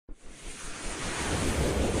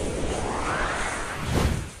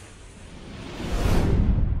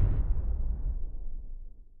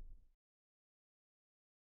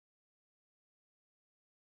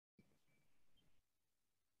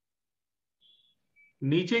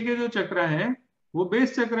नीचे के जो चक्रा है वो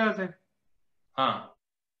बेस चक्रास है। हाँ।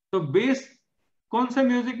 तो बेस कौन सा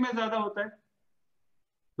म्यूजिक में ज्यादा होता है?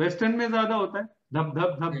 वेस्टर्न में ज्यादा होता है। धप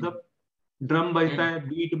धप धप हम्म। धप ड्रम बजता हम्म। है,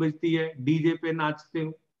 बीट बजती है, डीजे पे नाचते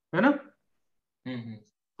हो, है ना? हम्म।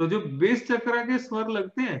 तो जो बेस चक्रा के स्वर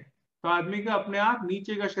लगते हैं तो आदमी का अपने आप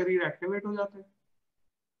नीचे का शरीर एक्टिवेट हो जाता है।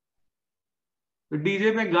 तो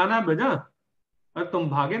डीजे पे गाना बजा और तुम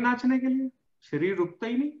भागे नाचने के लिए, शरीर रुकता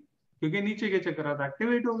ही नहीं, क्योंकि नीचे के चक्रास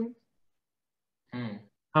एक्टिवेट हो गए। हम्म।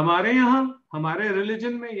 हमारे यहाँ, हमारे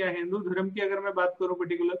रिलीजन में या हिंदू धर्म की अगर मैं बात करूं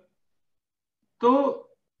पर्टिकुलर, तो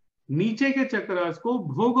नीचे के चक्रास को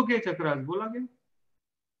भोग के चक्रास बोला गया,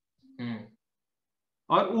 हम्म।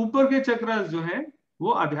 और ऊपर के चक्रास जो है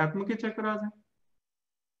वो अध्यात्म के चक्रास है।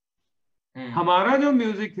 हम्म। हमारा जो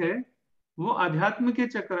म्यूजिक है वो अध्यात्म के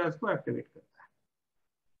चक्रास को एक्टिवेट करता है,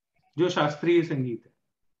 जो शास्त्रीय संगीत है।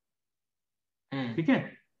 हम्म। ठीक है?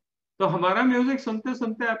 तो हमारा म्यूजिक सुनते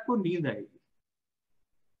सुनते आपको नींद आएगी,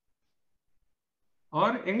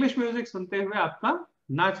 और इंग्लिश म्यूजिक सुनते हुए आपका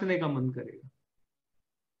नाचने का मन करेगा।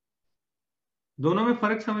 दोनों में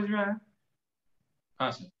फर्क समझ में आया?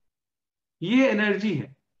 हाँ सर। ये एनर्जी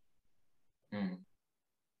है। हम्म।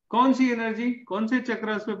 कौन सी एनर्जी कौन से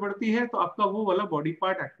चक्रास पे पड़ती है, तो आपका वो वाला बॉडी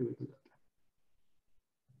पार्ट एक्टिवेट हो जाता है।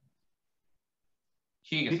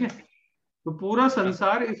 ठीक है ठीक है? सर। तो पूरा हाँ सर।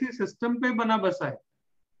 संसार इसी सिस्टम पे बना बसा है।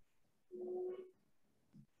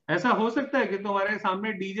 ऐसा हो सकता है कि तुम्हारे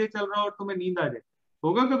सामने डीजे चल रहा हो और तुम्हें नींद आ जाए?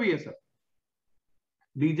 होगा कभी ऐसा?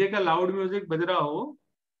 डीजे का लाउड म्यूजिक बज रहा हो,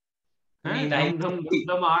 तो है, नींद आई धम धम धम थी।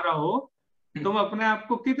 धम आ रहा हो, तुम अपने आप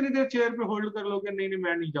को कितनी देर चेयर पे होल्ड कर लोगे? नहीं नहीं,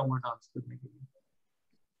 मैं नहीं जाऊंगा डांस करने के लिए।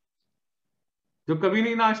 जो कभी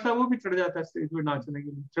नहीं नाचता वो भी चढ़ जाता है स्टेज पे नाचने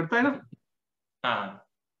के लिए, चढ़ता है ना? हाँ।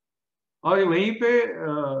 और वहीं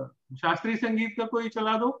पे शास्त्रीय संगीत का कोई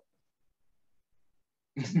चला दो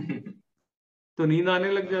तो नींद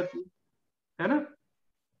आने लग जाती है ना?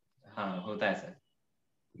 हाँ होता है सर,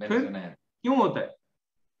 मैंने फिर सुना है। क्यों होता है?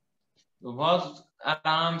 तो बहुत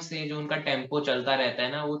आराम से जो उनका टेम्पो चलता रहता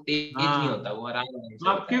है ना, वो तेज नहीं होता, हाँ, वो आराम आराम से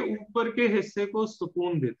होता आपके है। ऊपर के हिस्से को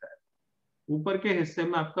सुकून देता है। ऊपर के हिस्से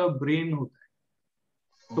में आपका ब्रेन होता है।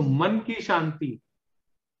 तो हम्म। मन की शांति,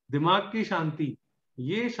 दिमाग की शांति,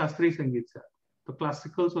 ये शास्त्रीय संगीत से आता है। तो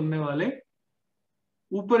क्लासिकल सुनने वाले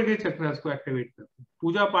ऊपर के चक्रास को एक्टिवेट करते हैं,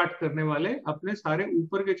 पूजा पाठ करने वाले अपने सारे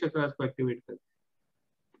ऊपर के चक्रास को एक्टिवेट करते हैं।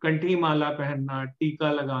 कंठी माला पहनना,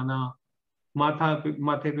 टीका लगाना,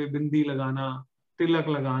 माथे पे बिंदी लगाना, तिलक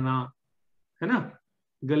लगाना, है ना,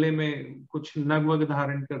 गले में कुछ नग वग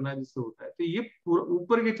धारण करना, जिससे होता है। तो ये पूरा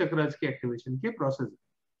ऊपर के चक्रास के एक्टिवेशन के process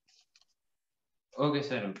okay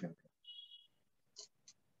sir, okay okay. है।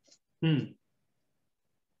 हम्म।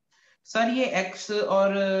 सर ये एक्स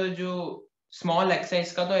और जो स्मॉल एक्स है,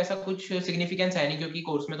 इसका तो ऐसा कुछ सिग्निफिकेंस है नहीं, क्योंकि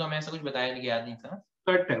कोर्स में तो हमें ऐसा कुछ बताया नहीं, याद नहीं था।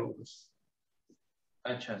 कट है वो बस।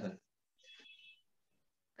 अच्छा सर।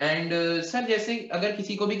 एंड सर जैसे अगर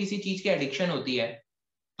किसी को भी किसी चीज की एडिक्शन होती है,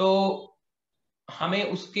 तो हमें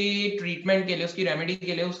उसके ट्रीटमेंट के लिए, उसकी रेमेडी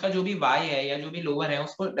के लिए, उसका जो भी वाई है या जो भी लोअर है,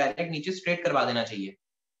 उसको डायरेक्ट नीचे स्ट्रेट करवा देना चाहिए।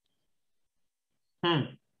 हम्म।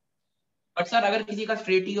 बट सर अगर किसी का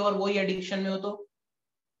स्ट्रेट ही हो और वही एडिक्शन में हो तो?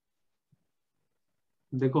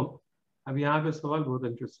 देखो, अब यहाँ पे सवाल बहुत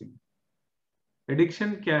इंटरेस्टिंग है।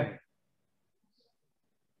 एडिक्शन क्या है?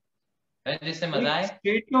 जिससे मजा एक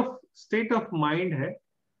आए। स्टेट ऑफ माइंड है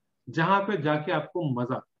जहां पे जाके आपको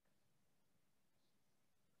मजा।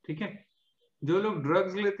 ठीक है? जो लोग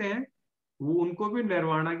ड्रग्स लेते हैं वो, उनको भी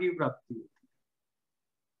निर्वाणा की प्राप्ति होती है,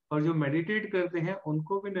 और जो मेडिटेट करते हैं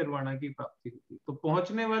उनको भी निर्वाणा की प्राप्ति होती है। तो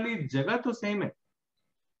पहुंचने वाली जगह तो सेम है,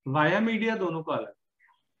 वाया मीडिया दोनों का अलग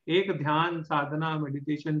है। एक ध्यान साधना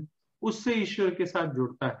मेडिटेशन, उससे ईश्वर के साथ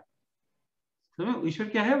जुड़ता है। समझो ईश्वर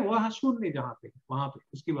क्या है? वो शून्य, जहां पे वहां पे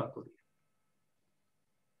उसकी बात हो रही है।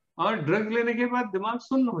 और ड्रग्स लेने के बाद दिमाग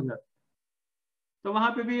सुन्न हो जाता है, तो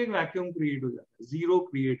वहां पे भी एक वैक्यूम क्रिएट हो जाता है, जीरो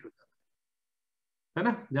क्रिएट हो जाता है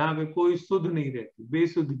ना, जहां पे कोई सुध नहीं रहती,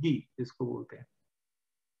 बेसुधगी जिसको बोलते हैं।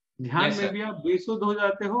 ध्यान यस में सर। भी आप बेसुध हो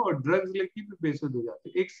जाते हो, और ड्रग्स लेके भी बेसुध हो जाते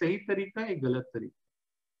हो। एक सही तरीका, एक गलत तरीका।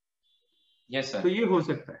 यस तो सर। ये हो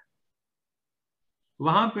सकता है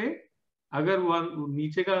वहां पे। अगर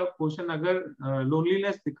नीचे का पोर्शन अगर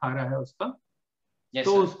लोनलीनेस दिखा रहा है उसका, यस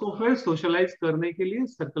तो सर। उसको फिर सोशलाइज करने के लिए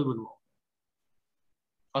सर्कल बनवाओ।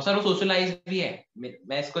 और सर वो सोशलाइज भी है,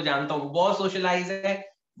 मैं इसको जानता हूँ, बहुत सोशलाइज है।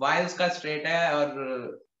 वाई उसका स्ट्रेट है, और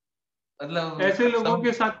ऐसे मतलब लोगों सब।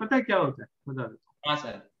 के साथ पता है क्या होता है, बता देता हूँ। हाँ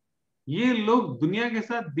सर। ये लोग दुनिया के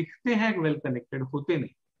साथ दिखते हैं वेल कनेक्टेड, होते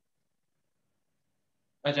नहीं।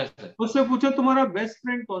 अच्छा सर। उससे पूछो तुम्हारा बेस्ट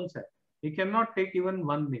फ्रेंड कौन सा है, he can not take even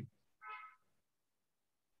one name.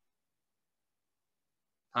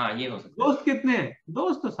 हाँ ये हो सकता है। दोस्त कितने हैं?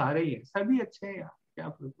 दोस्त तो सारे ही हैं, सभी अच्छे हैं यार, क्या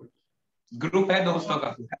फर्क पड़ता ग्रुप है दोस्तों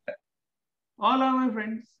है? का। All are my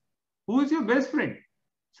friends. Who is your best friend?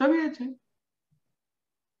 सभी अच्छे हैं।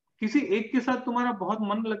 किसी एक के साथ तुम्हारा बहुत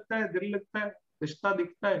मन लगता है, दिल लगता है, रिश्ता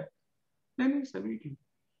दिखता है? नहीं नहीं, सभी ठीक।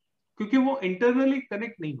 क्योंकि वो इंटरनली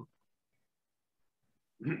कनेक्ट नहीं होता।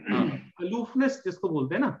 हाँ हाँ। अलूफनेस जिसको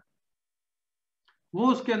बोलते हैं ना,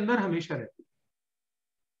 वो उसके अंदर हमेशा रहती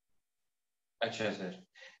अच्छा सर।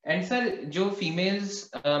 एंड सर जो फीमेल्स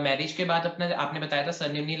मैरिज के बाद अपना आपने बताया था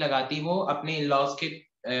सरनेम नहीं लगाती, वो अपने इन लॉज के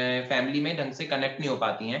फैमिली में ढंग से कनेक्ट नहीं हो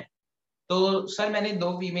पाती हैं। तो सर मैंने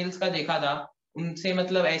 2 फीमेल्स का देखा था, उनसे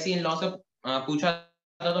मतलब ऐसे इन लॉ से पूछा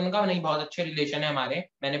था, तो उनका नहीं बहुत अच्छे रिलेशन है हमारे।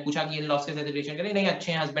 मैंने पूछा कि इन लॉ के साथ रिलेशन करें, नहीं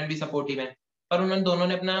अच्छे हैं, हस्बैंड भी सपोर्टिव है, पर उन्होंने दोनों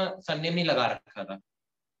ने अपना सरनेम नहीं लगा रखा था।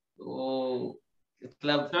 तो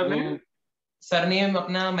मतलब है। वो सरनेम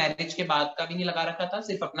अपना मैरिज के बाद का भी नहीं लगा रखा था,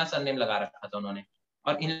 सिर्फ अपना सरनेम लगा रखा था उन्होंने।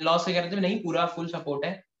 और इन लॉ से कह रहे थे नहीं पूरा फुल सपोर्ट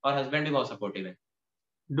है, और हस्बैंड भी बहुत सपोर्टिव है।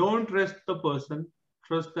 Don't trust the person,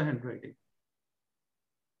 trust the handwriting.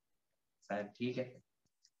 Sir ठीक है।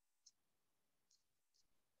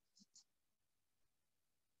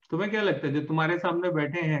 तुम्हें क्या लगता है जो तुम्हारे सामने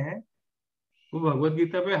बैठे हैं वो भगवत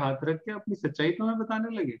गीता पे हाथ रख के अपनी सच्चाई तुम्हें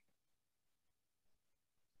बताने लगे?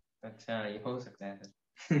 अच्छा ये हो सकता है सर।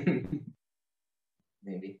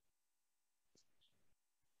 May be.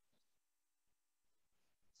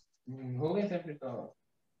 हो गए सर फिर तो।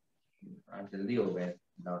 आज जल्दी हो गए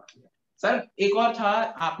डाउट किया। सर एक और था,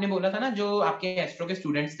 आपने बोला था ना जो आपके एस्ट्रो के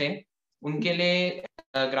स्टूडेंट्स थे उनके लिए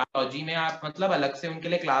ग्राफोलॉजी में आप मतलब अलग से उनके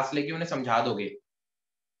लिए क्लास लेके उन्हें समझा दोगे,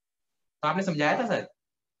 तो आपने समझाया था सर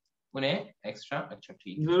उन्हें एक्स्ट्रा? अच्छा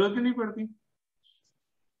ठीक है। जरूरत ही नहीं पड़ती।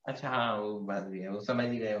 अच्छा हाँ वो बात भी है, वो समझ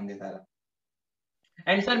ही गए होंगे सारा।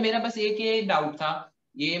 एंड सर मेरा बस एक ये डाउट था,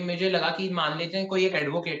 ये मुझे लगा कि मान लेते हैं कोई एक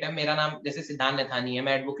एडवोकेट है, मेरा नाम जैसे सिद्धांत नथानी है,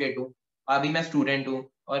 मैं एडवोकेट हूँ, अभी मैं स्टूडेंट हूँ,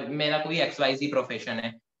 और मेरा कोई XYZ प्रोफेशन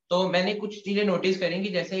है। तो मैंने कुछ चीजें नोटिस करी कि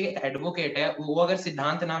जैसे एडवोकेट है वो अगर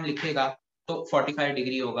सिद्धांत नाम लिखेगा तो 45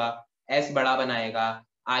 डिग्री होगा, S बड़ा बनाएगा,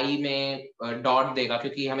 I में डॉट देगा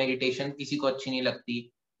क्योंकि हमें इरिटेशन किसी को अच्छी नहीं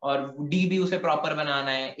लगती, और D भी उसे प्रॉपर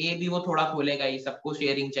बनाना है, A भी वो थोड़ा खोलेगा ही, सबको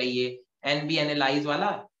शेयरिंग चाहिए, N भी एनालाइज वाला,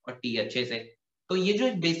 और T अच्छे से। तो ये जो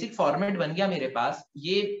एक बेसिक फॉर्मेट बन गया मेरे पास,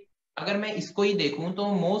 ये अगर मैं इसको ही देखूं तो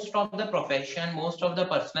most of the profession, most of the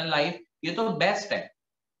personal life, ये तो बेस्ट है,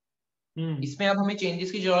 हम्म। इसमें अब हमें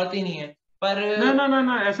चेंजेस की जरूरत ही नहीं है। पर ना ना ना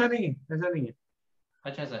ना, ऐसा नहीं है, ऐसा नहीं है।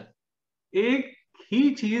 अच्छा सर। एक ही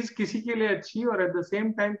चीज किसी के लिए अच्छी और एट द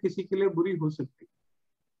सेम टाइम किसी के लिए बुरी हो सकती है।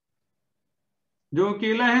 जो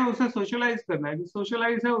अकेला है उसे सोशलाइज करना है, जो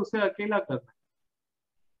सोशलाइज है उसे अकेला करना है।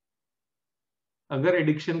 अगर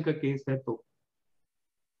एडिक्शन का केस है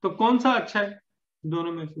तो कौन सा अच्छा है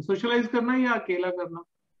दोनों में से? सोशलाइज करना या अकेला करना?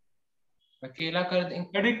 अकेला कर दें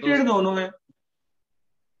तो एडिक्टेड दोनों है।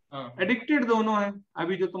 हाँ एडिक्टेड दोनों है।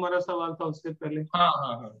 अभी जो तुम्हारा सवाल था उससे पहले हाँ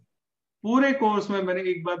हाँ हाँ। पूरे कोर्स में मैंने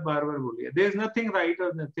एक बात बार बार बोली है, देयर इज नथिंग राइट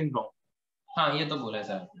और नथिंग रॉन्ग। हाँ ये तो बोला है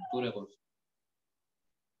सर आपने पूरे कोर्स,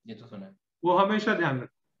 ये तो सुना है। वो हमेशा ध्यान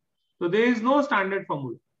रखो। तो there is no standard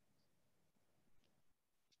formula.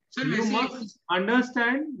 Sir You वैसे must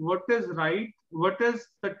understand what is right, what is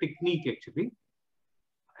the technique actually,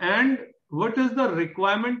 and what is the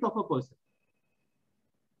requirement of a person.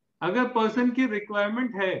 अगर पर्सन की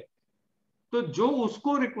रिक्वायरमेंट है तो जो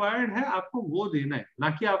उसको रिक्वायर्ड है आपको वो देना है, ना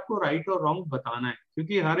कि आपको राइट और रॉन्ग बताना है,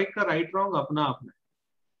 क्योंकि हर एक का राइट रॉन्ग अपना अपना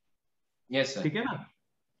है। Yes sir. ठीक है ना?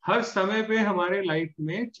 हर समय पे हमारे लाइफ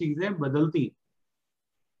में चीजें बदलती हैं।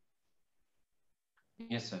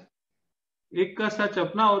 Yes sir. एक का सच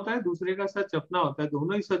अपना होता है, दूसरे का सच अपना होता है,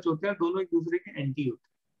 दोनों ही सच होते हैं, दोनों एक दूसरे के एंटी होते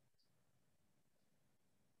हैं।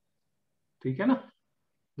 ठीक है ना?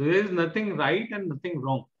 There is nothing right and nothing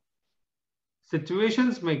wrong.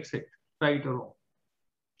 Situations makes it right और रॉन्ग,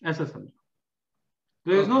 ऐसा समझो।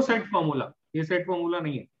 There is no okay sir. Set formula. ये सेट फॉर्मूला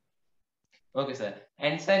नहीं है। Okay sir.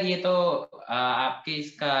 एंड सर ये तो आपके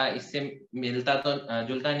इसका इससे मिलता तो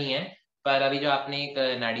जुलता नहीं है, पर अभी जो आपने एक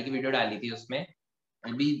नाड़ी की वीडियो डाली थी उसमें,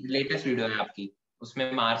 अभी लेटेस्ट वीडियो है आपकी,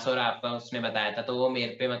 उसमें मार्स और आपका उसने बताया था, तो वो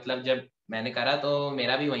मेरे पे मतलब जब मैंने करा तो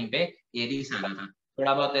मेरा भी वहीं पे एरीज आ था।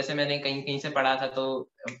 थोड़ा बहुत ऐसे मैंने कहीं कहीं से पढ़ा था,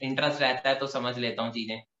 तो इंटरेस्ट रहता है तो समझ लेता हूँ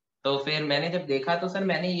चीजें। तो फिर मैंने जब देखा तो सर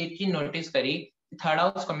मैंने ये चीज नोटिस करी, थर्ड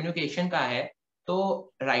हाउस कम्युनिकेशन का है,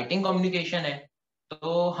 तो राइटिंग कम्युनिकेशन है,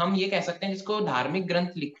 तो हम ये कह सकते हैं जिसको धार्मिक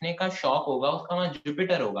ग्रंथ लिखने का शौक होगा उसका वहाँ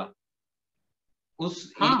जुपिटर होगा,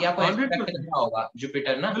 उस हाँ, एरिया को एस्पेक्ट 100%। कर रहा होगा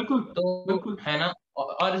जुपिटर ना। बिल्कुल। तो बिल्कुल। है ना,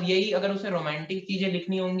 और यही अगर उसे रोमांटिक चीजें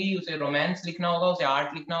लिखनी होंगी, उसे रोमांस लिखना होगा, उसे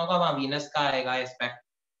आर्ट लिखना होगा, वहां वीनस का आएगा एस्पेक्ट।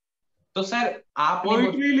 तो सर आपने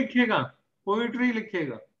पोइट्री लिखेगा, पोइट्री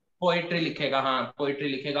लिखेगा। पोएट्री लिखेगा, हाँ पोएट्री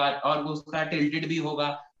लिखेगा, और वो उसका टिल्टेड भी होगा,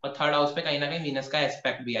 और थर्ड हाउस पे कहीं ना कहीं वीनस का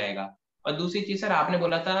एस्पेक्ट भी आएगा। और दूसरी चीज सर आपने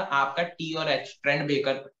बोला था आपका टी और एच ट्रेंड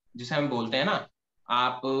ब्रेकर जिसे हम बोलते हैं ना,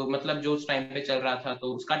 आप मतलब जो उस टाइम पे चल रहा था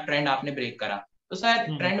तो उसका ट्रेंड आपने ब्रेक करा। तो सर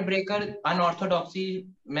हम्म। ट्रेंड ब्रेकर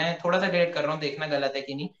अनऑर्थोडॉक्सी, मैं थोड़ा सा डिलेट कर रहा हूँ, देखना गलत है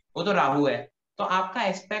कि नहीं, वो तो राहु है। तो आपका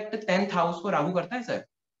एस्पेक्ट 10th हाउस को राहु करता है सर?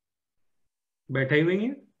 बैठा ही नहीं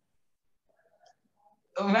है।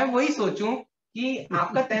 तो मैं वही सोचूं कि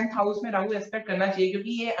आपका 10th हाउस में राहु एस्पेक्ट करना चाहिए,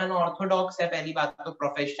 क्योंकि ये अनऑर्थोडॉक्स है पहली बात तो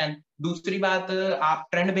प्रोफेशन, दूसरी बात आप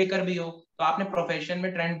ट्रेंड ब्रेकर भी हो, तो आपने प्रोफेशन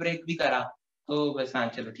में ट्रेंड ब्रेक भी करा। तो बस हाँ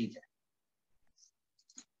चलो ठीक है।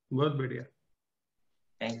 बहुत बढ़िया।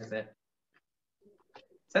 Thank you sir.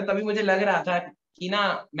 सर तभी मुझे लग रहा था कि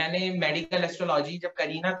ना, मैंने मेडिकल एस्ट्रोलॉजी जब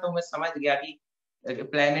करी ना, तो मैं समझ गया कि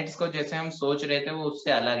प्लैनेट्स को जैसे हम सोच रहे थे वो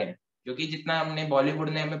उससे अलग है। क्योंकि जितना हमने बॉलीवुड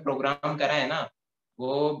ने हमें प्रोग्राम करा है ना,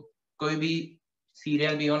 वो कोई भी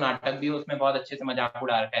सीरियल भी हो नाटक भी हो उसमें बहुत अच्छे से मजाक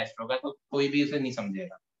उड़ा रखा है एस्ट्रो का, तो कोई भी उसे नहीं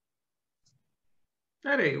समझेगा।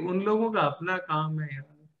 अरे उन लोगों का अपना काम है यार।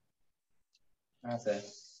 हाँ सर।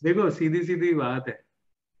 देखो सीधी सीधी बात है,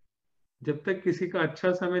 जब तक किसी का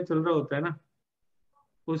अच्छा समय चल रहा होता है ना,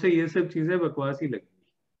 उसे ये सब चीजें बकवास ही लगती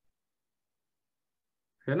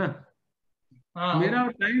है ना। हाँ मेरा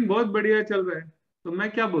टाइम बहुत बढ़िया चल रहा है, तो मैं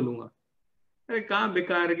क्या बोलूंगा? अरे कहाँ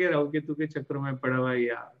बेकार के रहो के तू के चक्करों में पड़ा हुआ है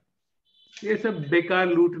यार, ये सब बेकार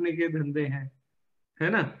लूटने के धंधे हैं, है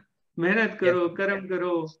ना। मेहनत यस। करो, कर्म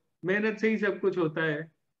करो, मेहनत से ही सब कुछ होता है।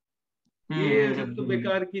 ये सब तो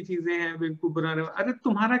बेकार की चीजें हैं, बेवकूफ बना रहे हो। अरे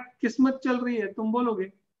तुम्हारा किस्मत चल रही है तुम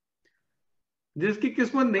बोलोगे, जिसकी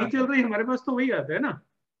किस्मत नहीं हाँ चल सर। रही हमारे पास तो वही आता है ना।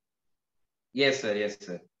 Yes sir, yes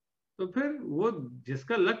sir. तो फिर वो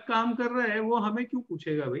जिसका लक काम कर रहा है वो हमें क्यों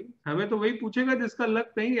पूछेगा भाई? हमें तो वही पूछेगा जिसका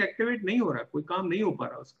लक कहीं एक्टिवेट नहीं हो रहा, कोई काम नहीं हो पा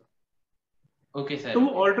रहा उसका। ओके तो सर, वो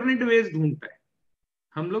ओके। ऑल्टरनेट वेज ढूंढता है।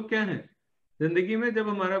 हम लोग क्या है, जिंदगी में जब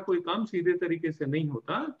हमारा कोई काम सीधे तरीके से नहीं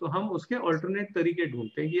होता तो हम उसके ऑल्टरनेट तरीके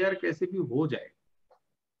ढूंढते हैं कि यार कैसे भी हो जाए।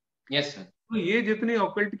 Yes sir. तो ये जितनी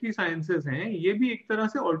ऑकल्ट की साइंसेस हैं ये भी एक तरह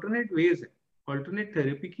से ऑल्टरनेट वेज है, ऑल्टरनेट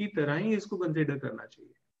थेरेपी की तरह ही इसको कंसिडर करना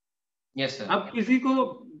चाहिए। Yes sir. अब किसी को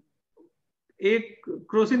एक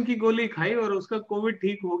क्रोसिन की गोली खाई और उसका कोविड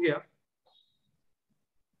ठीक हो गया,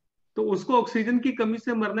 तो उसको ऑक्सीजन की कमी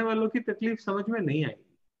से मरने वालों की तकलीफ समझ में नहीं आएगी,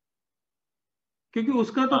 क्योंकि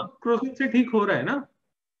उसका तो हाँ। क्रोसिन से ठीक हो रहा है ना।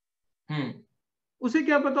 हम्म। उसे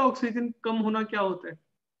क्या पता ऑक्सीजन कम होना क्या होता है,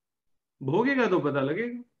 भोगेगा तो पता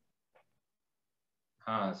लगेगा,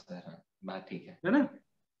 हाँ सर, हाँ बात ठीक है। है ना।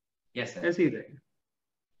 Yes sir. ऐसे ही रहेगा।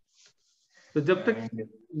 तो जब तक एंड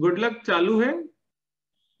गुड लक चालू है,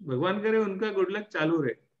 भगवान करे उनका गुड लक चालू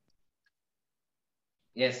रहे,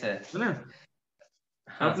 यस सर। है ना।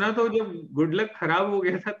 हाँ अपना सर। तो जब गुड लक खराब हो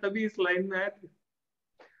गया था तभी इस लाइन में आया था।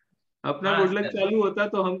 अपना हाँ गुड लक सर। चालू होता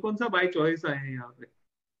तो हम कौन सा बाय चॉइस आए हैं यहाँ पे? तो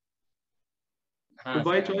हाँ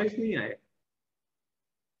बाय सर। हाँ चॉइस नहीं आए,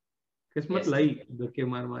 किस्मत यस लाई सर। धक्के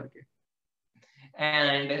मार मार के।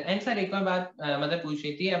 एंड सर एक और बात मतलब पूछ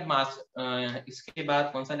रही थी, अब इसके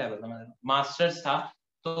बाद कौन सा लेवल था, मतलब मास्टर्स था,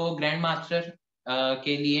 तो ग्रैंड मास्टर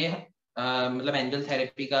के लिए मतलब एंजल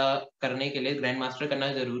थेरेपी का करने के लिए ग्रैंड मास्टर करना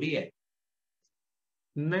जरूरी है?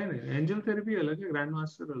 नहीं नहीं, एंजल थेरेपी अलग है, ग्रैंड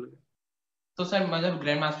मास्टर अलग है। तो सर मतलब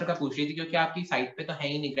ग्रैंड मास्टर का पूछ रही थी क्योंकि आपकी साइट पे तो है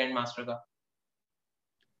ही नहीं ग्रैंड मास्टर का।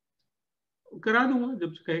 करा दूंगा,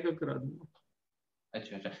 जब से कहेगा करा दूंगा।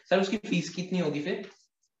 अच्छा अच्छा सर, उसकी फीस कितनी होगी फिर?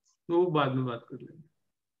 तो वो बाद में बात कर लेंगे।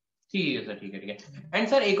 ठीक है सर, ठीक है ठीक है। एंड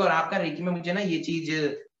सर एक और आपका रेकी में मुझे ना ये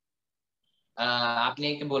चीज आपने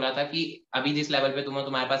एक बोला था कि अभी जिस लेवल पे तुम हो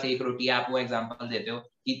तुम्हारे पास एक रोटी है, आप वो एग्जांपल देते हो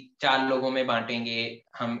कि 4 लोगों में बांटेंगे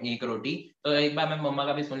हम एक रोटी। तो एक बार मैं मम्मा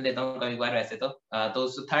का भी सुन लेता हूँ कभी बार वैसे तो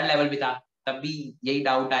उस थर्ड लेवल भी था, तब भी यही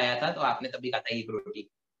डाउट आया था, तो आपने तभी कहा था एक रोटी।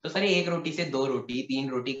 तो सर ये एक रोटी से 2 रोटी 3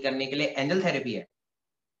 रोटी करने के लिए एंजल थेरेपी है?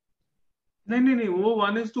 नहीं नहीं नहीं, वो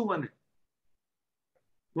 1:1 है,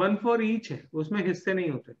 1 फॉर ईच है, उसमें हिस्से नहीं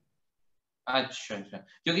होते। अच्छा अच्छा,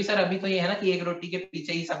 क्योंकि सर अभी तो ये है ना कि एक रोटी के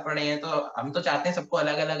पीछे ही सब पड़े हैं, तो हम तो चाहते हैं सबको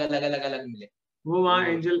अलग अलग अलग अलग अलग मिले। वो वहाँ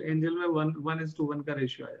तो एंजल एंजल में 1:1 का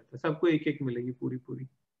रेशियो आ जाता है, सबको एक एक मिलेगी पूरी पूरी।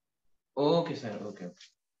 Okay sir, okay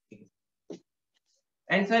okay.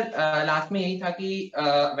 And sir last में यही था कि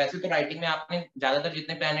वैसे तो राइटिंग में आपने ज्यादातर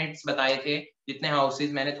जितने प्लैनेट्स बताए थे, जितने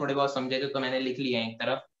हाउसेज मैंने थोड़े बहुत समझे थे, तो मैंने लिख लिया है एक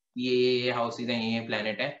तरफ, ये हाउसेज हैं, ये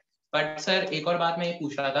प्लैनेट है। बट सर एक और बात मैं ये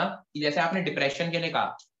पूछ रहा था कि जैसे आपने डिप्रेशन के लिए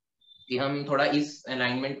कहा कि हम थोड़ा इस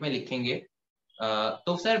अलाइनमेंट में लिखेंगे,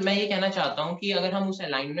 तो सर मैं ये कहना चाहता हूँ कि अगर हम उस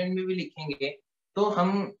अलाइनमेंट में भी लिखेंगे तो हम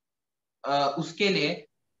उसके लिए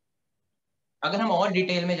अगर हम और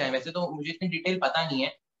डिटेल में जाएं, वैसे तो मुझे इतनी डिटेल पता नहीं है,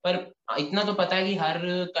 पर इतना तो पता है कि हर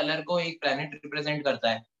कलर को एक प्लेनेट रिप्रेजेंट करता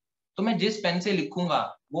है। तो मैं जिस पेन से लिखूंगा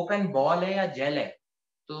वो पेन बॉल है या जेल है,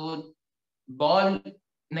 तो बॉल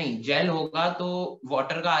नहीं, जेल होगा तो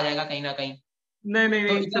वाटर का आ जाएगा कहीं ना कहीं। नहीं नहीं तो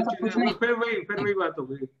नहीं, इन इतना सब सब कुछ चीजें नहीं। फिर वही बात हो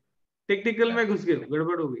गई, टेक्निकल में घुस गए,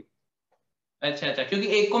 गड़बड़ हो गई। अच्छा अच्छा, क्योंकि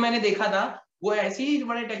एक को मैंने देखा था, वो ऐसे ही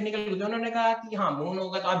बड़े टेक्निकल होते, उन्होंने कहा कि हाँ मून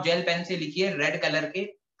होगा तो आप जेल पेन से लिखिए रेड कलर के,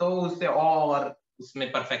 तो उससे और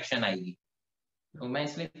उसमें परफेक्शन आएगी। तो मैं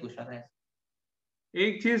इसलिए पूछ रहा था।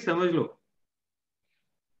 एक चीज समझ लो,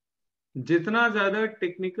 जितना ज्यादा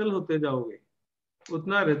टेक्निकल होते जाओगे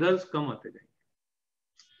उतना रिजल्ट्स कम आते जाएंगे,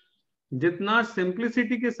 जितना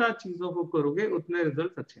सिंप्लिसिटी के साथ चीजों को करोगे उतने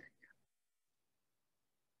रिजल्ट्स अच्छे आएंगे।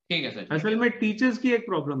 ठीक है सर, ठीक असल है। में टीचर्स की एक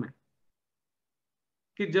प्रॉब्लम है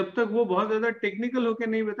कि जब तक वो बहुत ज्यादा टेक्निकल होके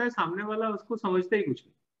नहीं बताए, सामने वाला उसको समझता ही कुछ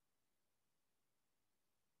नहीं।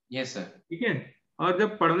 Yes sir. ठीक है। और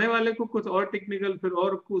जब पढ़ने वाले को कुछ और टेक्निकल, फिर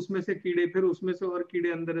और उसमें से कीड़े, फिर उसमें से और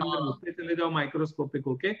कीड़े अंदर अंदर हाँ घुसते चले जाओ माइक्रोस्कोपिक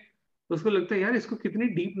होके, तो उसको लगता है यार इसको कितनी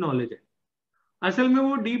डीप नॉलेज है। असल में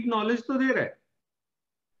वो डीप नॉलेज तो दे रहा है,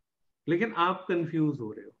 लेकिन आप कंफ्यूज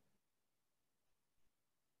हो रहे हो,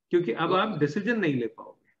 क्योंकि अब वो, आप डिसीजन नहीं ले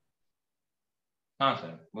पाओगे। हाँ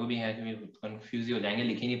सर वो भी है, क्योंकि कंफ्यूज ही हो जाएंगे,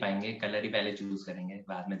 लिख ही नहीं पाएंगे, कलर ही पहले चूज करेंगे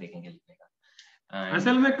बाद में देखेंगे लिखने का। एंड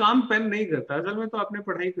असल में काम पेन नहीं करता, असल में तो आपने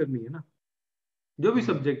पढ़ाई करनी है ना, जो भी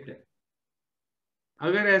सब्जेक्ट है।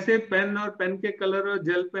 अगर ऐसे पेन और पेन के कलर और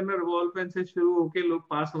जेल पेन और बॉल पेन से शुरू होके लोग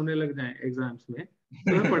पास होने लग जाएं एग्जाम्स में,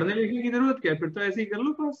 तो फिर पढ़ने लिखने की जरूरत क्या है? फिर तो ऐसे ही कर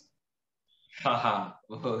लो पास, हाँ हाँ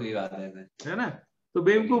वो भी बात है सर। है ना? तो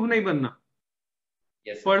बेवकूफ नहीं बनना,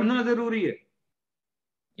 यस सर। पढ़ना जरूरी है।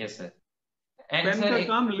 Yes sir. And pen sir का एक,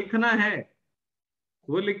 काम लिखना है,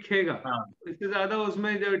 वो लिखेगा। हाँ इससे ज्यादा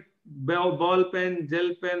उसमें जो ball pen,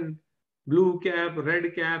 gel pen, blue cap,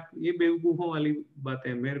 red cap, ये बेवकूफों वाली बातें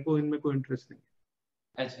हैं, मेरे को इनमें कोई इंटरेस्ट नहीं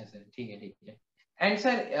अच्छा सर, ठीक है ठीक है। एंड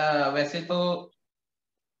सर वैसे तो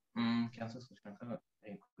क्या सर सोचना था,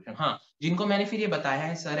 एक क्वेश्चन, हाँ जिनको मैंने फिर ये बताया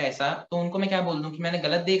है सर ऐसा, तो उनको मैं क्या बोल दूं कि मैंने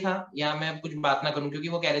गलत देखा, या मैं कुछ बात ना करूं, क्योंकि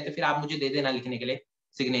वो कह रहे थे फिर आप मुझे दे देना लिखने के लिए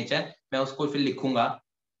सिग्नेचर, मैं उसको फिर लिखूंगा।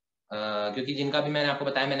 क्योंकि जिनका भी मैंने आपको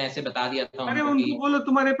बताया, मैंने ऐसे बता दिया था है। अरे उनको उनको कि बोलो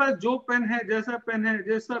तुम्हारे पास जो पेन है, जैसा पेन है,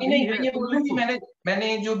 जैसा नहीं भी नहीं, है मैं ये तुम बोल रहा हूँ कि लिखो।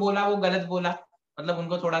 मैंने जो बोला वो गलत बोला, मतलब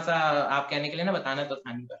उनको थोड़ा सा आप कहने के लिए ना बताना तो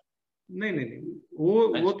था नहीं पर। नहीं नहीं नहीं, वो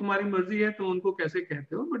अच्छा तुम्हारी मर्जी है, तुम उनको कैसे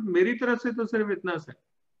कहते हो, बट मेरी तरफ से तो सिर्फ इतना सा है।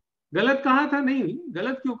 गलत कहा था नहीं,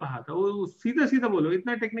 गलत क्यों कहा था, वो सीधा सीधा बोलो,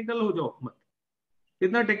 इतना टेक्निकल हो जाओ मत।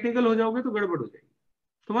 इतना टेक्निकल हो जाओगे तो गड़बड़ हो जाएगी।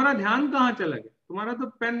 तुम्हारा ध्यान कहाँ चला गया? तुम्हारा तो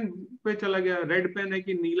पेन पे चला गया, रेड पेन है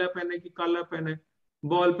कि नीला पेन है कि काला पेन है,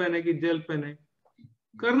 बॉल पेन है कि जेल पेन है,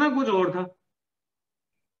 करना कुछ और था।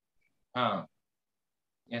 हाँ।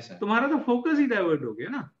 Yes sir. तुम्हारा तो फोकस ही डाइवर्ट हो गया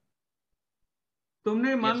ना।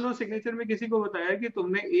 तुमने मान यस। लो सिग्नेचर में किसी को बताया कि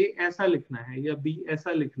तुमने ए ऐसा लिखना है या बी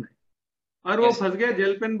ऐसा लिखना है, और वो यस फंस सर। गया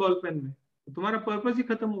जेल पेन बॉल पेन में, तो तुम्हारा पर्पस ही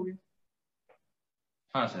खत्म हो गया,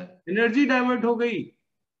 हाँ सर। एनर्जी डाइवर्ट हो गई,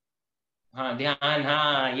 हाँ ध्यान,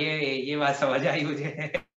 हाँ ये बात समझ आई मुझे।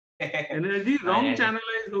 एनर्जी हाँ रॉन्ग ऐसे।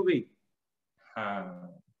 चैनलाइज हो गई,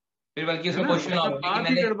 हाँ फिर बल्कि है उसमें ना? क्वेश्चन और मतलब होंगे कि बात ही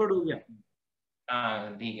मैंने, गड़बड़ हो गया।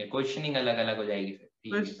 हाँ ठीक है, क्वेश्चनिंग अलग अलग हो जाएगी फिर,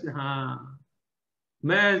 ठीक है बस सर। हाँ,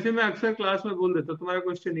 मैं ऐसे में अक्सर क्लास में बोल देता हूँ, तुम्हारा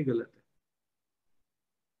क्वेश्चन ही गलत है।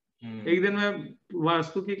 एक दिन हम्म। मैं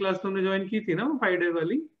वास्तु की क्लास तुमने ज्वाइन की थी ना, वो 5 डे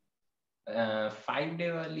वाली, 5 डे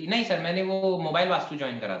वाली नहीं सर, मैंने वो मोबाइल वास्तु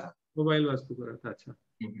ज्वाइन करा था। मोबाइल वास्तु करा था, अच्छा।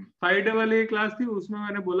 हम्म। 5 डे वाली क्लास थी, उसमें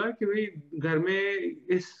मैंने बोला कि भाई घर में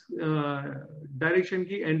इस डायरेक्शन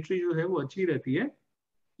की एंट्री जो है वो अच्छी रहती है।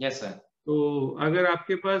 Yes sir. तो अगर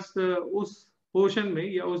आपके पास उस पोर्शन में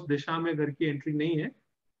या उस दिशा में घर की एंट्री नहीं है,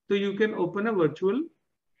 तो you can open a virtual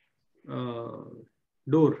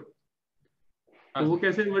door. हाँ तो वो सर।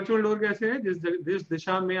 कैसे, वर्चुअल डोर कैसे है, जिस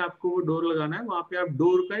दिशा में आपको वो डोर लगाना है, वहां पे आप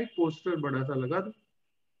डोर का एक पोस्टर बड़ा सा लगा दो।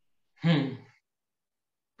 हम्म।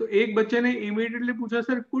 तो एक बच्चे ने इमीडिएटली पूछा,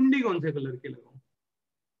 सर कुंडी कौन से कलर की लगाऊं?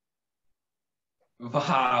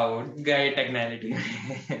 वाह, गए टेक्नोलॉजी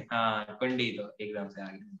में। हाँ कुंडी तो एकदम से आ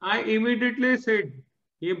गई। आई इमीडिएटली सेड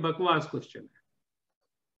ये बकवास क्वेश्चन है,